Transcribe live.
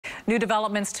New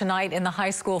developments tonight in the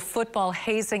high school football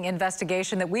hazing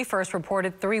investigation that we first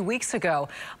reported 3 weeks ago.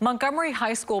 Montgomery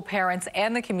High School parents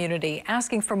and the community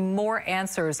asking for more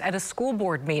answers at a school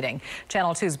board meeting.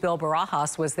 Channel 2's Bill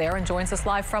Barajas was there and joins us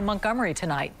live from Montgomery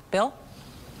tonight. Bill?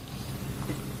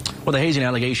 Well, the hazing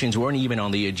allegations weren't even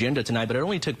on the agenda tonight, but it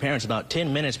only took parents about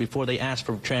 10 minutes before they asked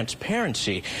for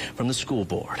transparency from the school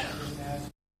board.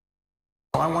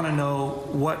 I want to know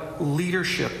what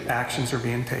leadership actions are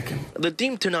being taken. The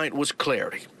theme tonight was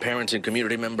clarity. Parents and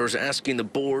community members asking the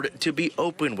board to be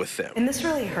open with them. And this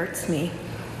really hurts me.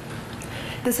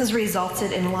 This has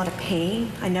resulted in a lot of pain.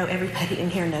 I know everybody in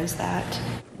here knows that.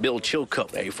 Bill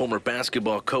Chilcutt, a former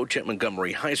basketball coach at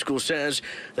Montgomery High School, says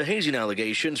the hazing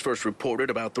allegations, first reported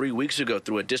about 3 weeks ago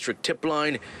through a district tip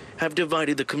line, have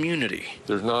divided the community.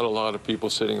 There's not a lot of people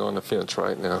sitting on the fence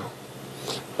right now.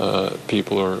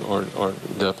 People are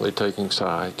definitely taking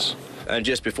sides. And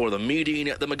just before the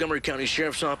meeting, the Montgomery County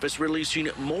Sheriff's Office releasing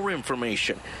more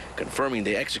information, confirming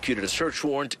they executed a search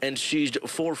warrant and seized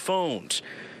 4 phones.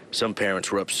 Some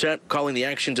parents were upset, calling the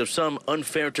actions of some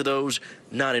unfair to those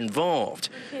not involved.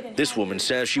 This woman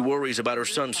says she worries about her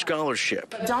son's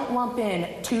scholarship. Don't lump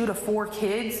in 2 to 4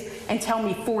 kids and tell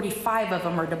me 45 of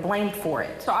them are to blame for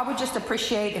it. So I would just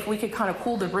appreciate if we could kind of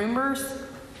cool the rumors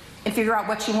and figure out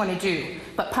what you want to do.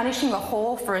 But punishing a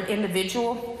whole for an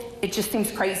individual, it just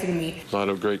seems crazy to me. A lot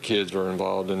of great kids are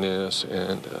involved in this,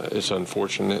 and it's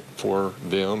unfortunate for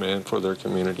them and for their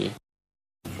community.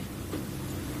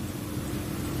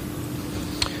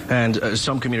 And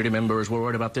some community members were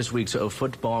worried about this week's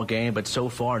football game, but so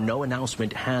far no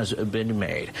announcement has been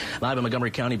made. Live in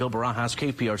Montgomery County, Bill Barajas,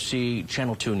 KPRC,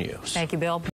 Channel 2 News. Thank you, Bill.